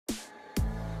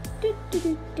Oh,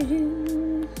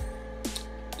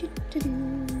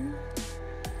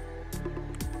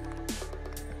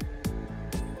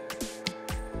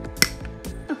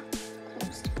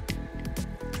 closed.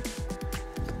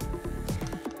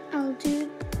 I'll do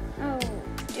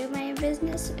my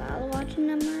business while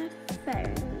watching on my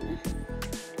phone.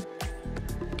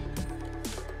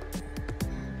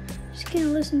 Just gonna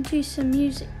listen to some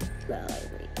music while I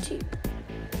wait too.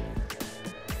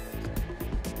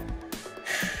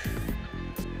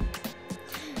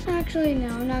 Actually, no,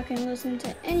 I'm not gonna listen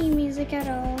to any music at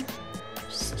all.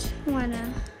 Just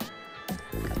wanna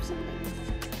look up something.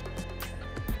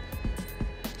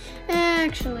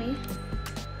 Actually,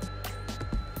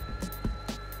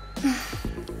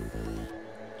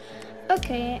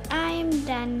 okay, I am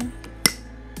done.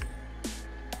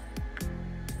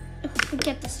 Oh,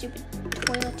 forget the stupid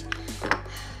toilet.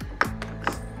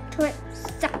 Toilet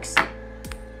sucks.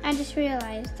 I just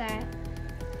realized that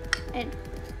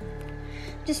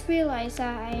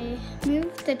I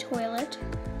moved the toilet.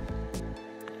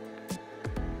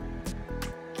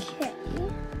 Okay.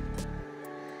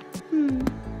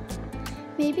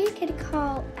 Maybe I could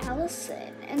call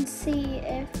Allison and see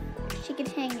if she could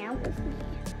hang out with me.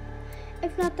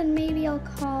 If not, then maybe I'll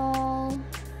call,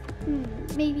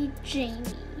 maybe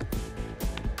Jamie.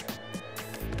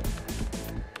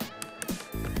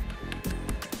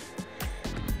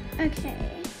 Okay.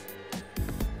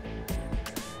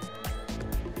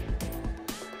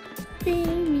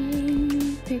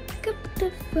 Jamie, pick up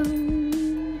the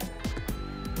phone.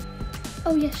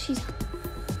 Oh yes, she's.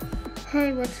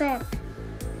 Hey, what's up?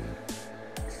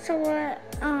 So,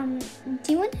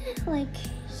 do you wanna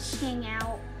hang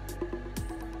out?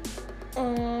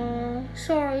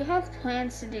 Sorry, I have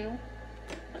plans to do.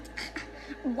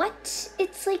 What?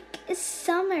 It's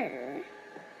summer.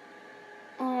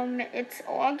 It's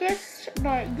August,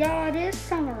 but yeah, it is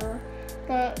summer.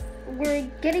 But we're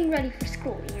getting ready for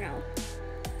school, you know.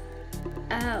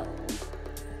 Oh.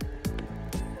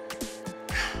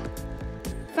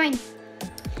 Fine.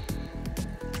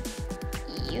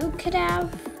 You could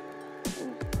have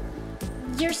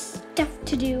your stuff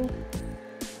to do.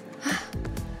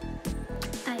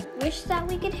 I wish that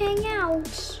we could hang out.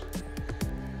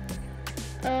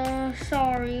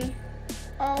 Sorry.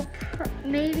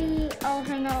 Maybe I'll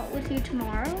hang out with you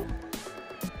tomorrow.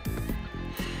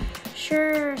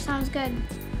 Sure, sounds good.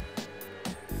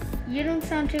 You don't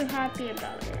sound too happy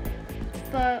about it,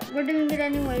 but we're doing it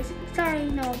anyways. Sorry,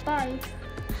 no, bye.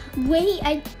 Wait,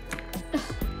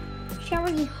 she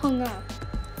already hung up.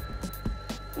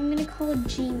 I'm gonna call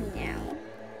Jamie now.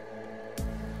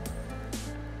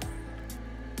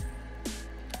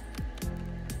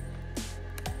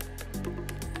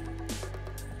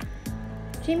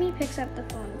 Jamie picks up the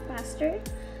phone faster.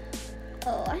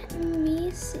 Oh, let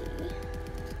me see.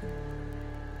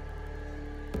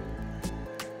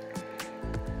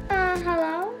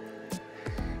 Hello?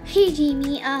 Hey,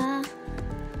 Jamie,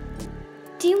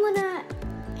 do you wanna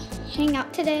hang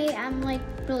out today? I'm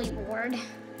really bored.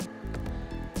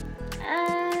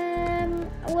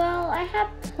 Well, I have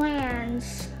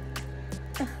plans.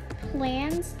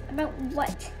 Plans? About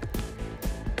what?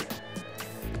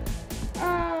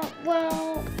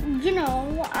 Well, you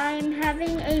know, I'm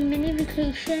having a mini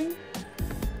vacation.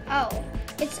 Oh,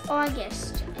 it's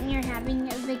August, and you're having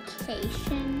a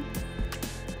vacation?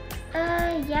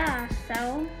 Yeah,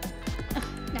 so? Oh,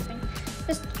 nothing.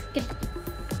 Just get...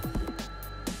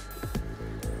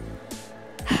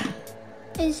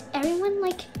 Is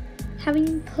everyone,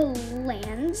 having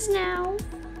plans now?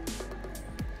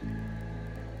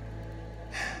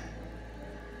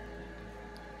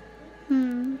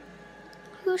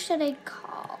 Who should I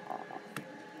call?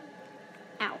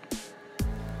 Ow.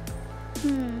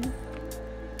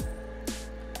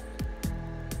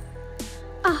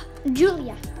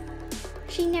 Julia.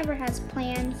 She never has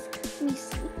plans. Let me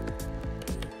see.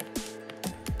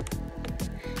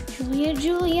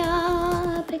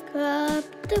 Julia, pick up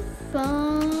the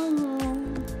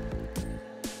phone.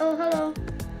 Oh, hello.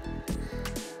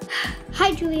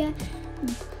 Hi, Julia.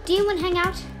 Do you want to hang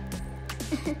out?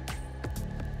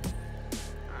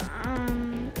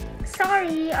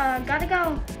 Sorry, gotta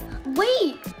go.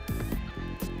 Wait!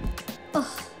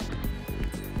 Ugh.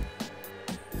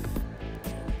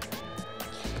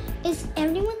 Is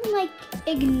everyone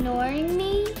ignoring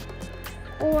me?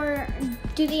 Or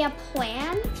do they have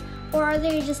plans? Or are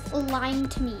they just lying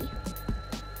to me?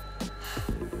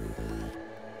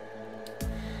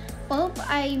 Well,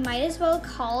 I might as well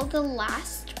call the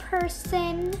last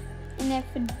person. And if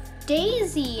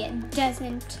Daisy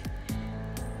doesn't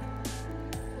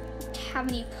have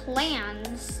any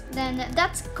plans, then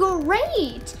that's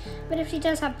great. But if she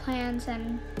does have plans,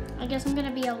 then I guess I'm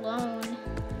gonna be alone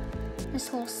this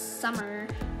whole summer.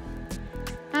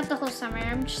 Not the whole summer,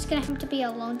 I'm just gonna have to be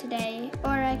alone today. Or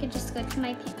I could just go to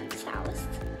my parents' house.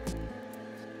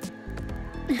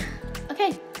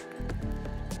 Okay,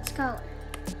 let's go.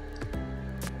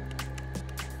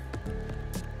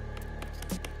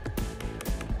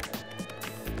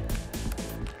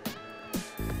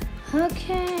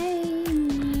 Okay,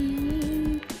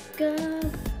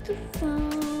 got the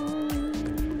phone.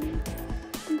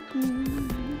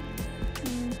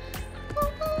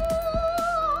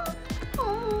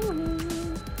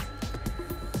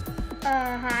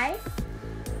 Hi.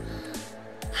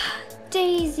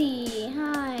 Daisy,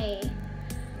 hi.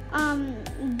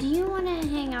 Do you want to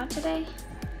hang out today?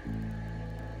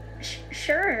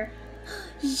 Sure.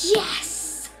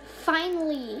 Yes!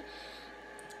 Finally!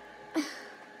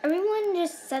 Everyone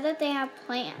just said that they have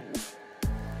plans.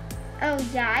 Oh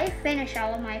yeah, I finished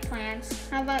all of my plans.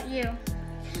 How about you?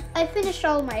 I finished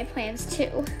all of my plans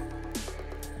too.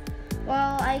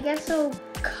 Well, I guess I'll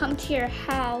come to your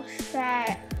house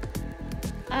at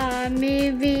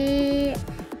maybe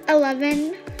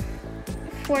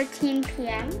 11:14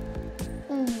 p.m.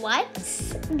 What?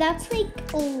 That's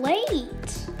like late.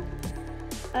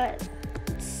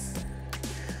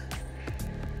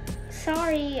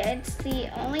 Sorry, it's the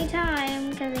only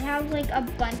time because I have like a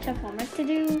bunch of homework to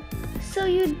do. So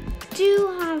you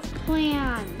do have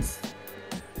plans?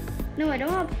 No, I don't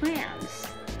have plans.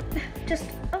 Just,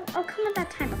 I'll come at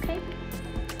that time, okay?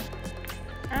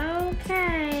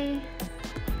 Okay.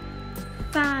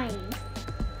 Fine.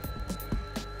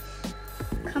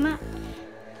 Come on.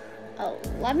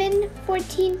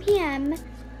 11:14 p.m.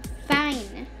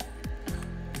 Fine.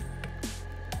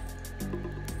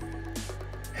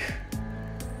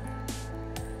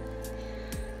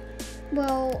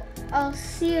 Well, I'll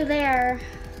see you there.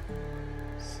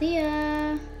 See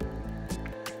ya.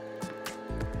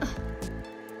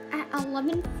 At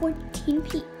 11:14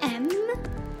 p.m.?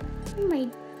 My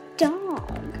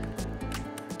dog.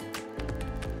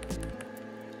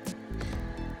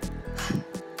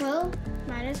 Well,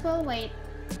 might as well wait.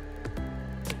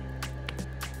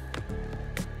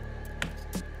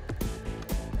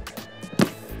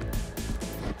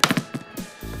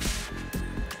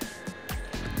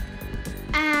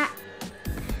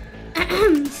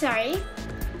 Sorry.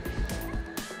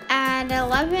 At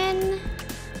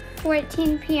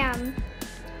 11:14 p.m.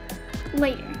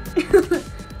 later.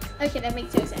 Okay, that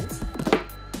makes no sense.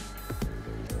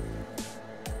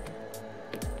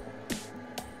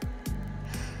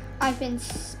 I've been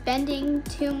spending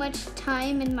too much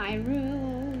time in my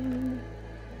room.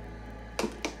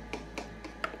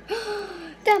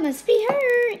 That must be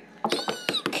her.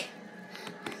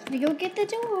 Let me go get the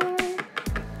door.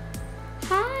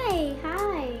 Hi,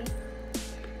 hi.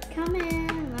 Come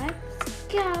in, let's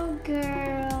go,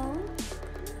 girl.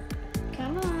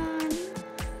 Come on.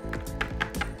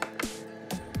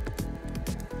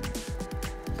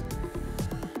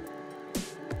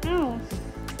 Oh,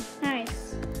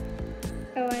 nice.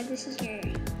 Oh, this is your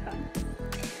phone.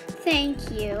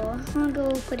 Thank you. I'll go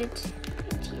put it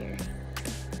right here.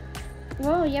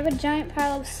 Whoa, you have a giant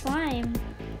pile of slime.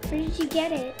 Where did you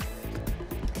get it?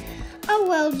 Oh,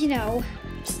 well, you know,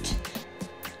 just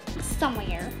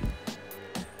somewhere.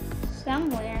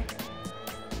 Somewhere.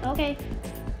 Okay.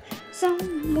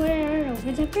 Somewhere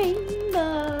over the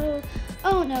rainbow.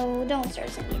 Oh, no, don't start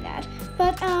singing that.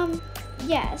 But,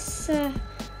 yes.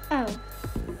 Oh.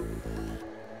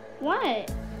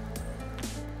 What?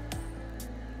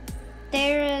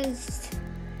 There is...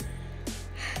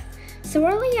 So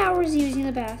early hours using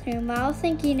the bathroom while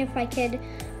thinking if I could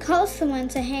call someone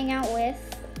to hang out with.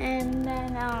 And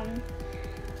then,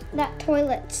 that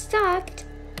toilet sucked.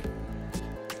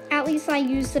 At least I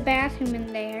used the bathroom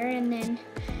in there, and then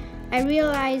I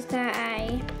realized that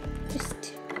I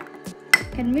just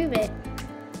can move it.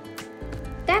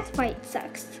 That's why it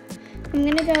sucks. I'm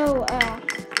gonna go,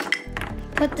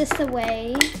 put this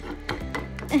away.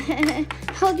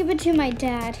 I'll give it to my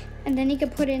dad, and then he can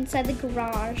put it inside the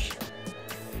garage.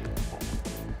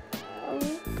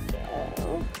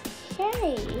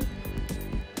 Okay.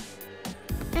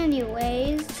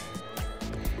 Anyways,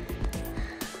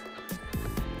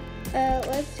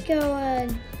 let's go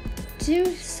do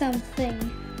something.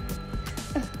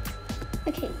 Oh,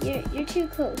 okay, you're too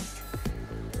close.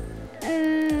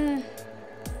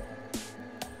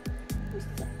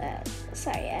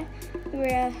 Sorry,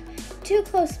 we're too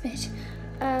close, bitch.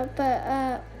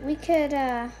 But we could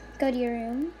go to your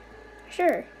room.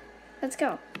 Sure, let's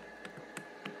go.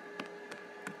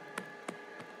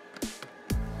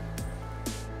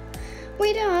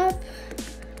 up.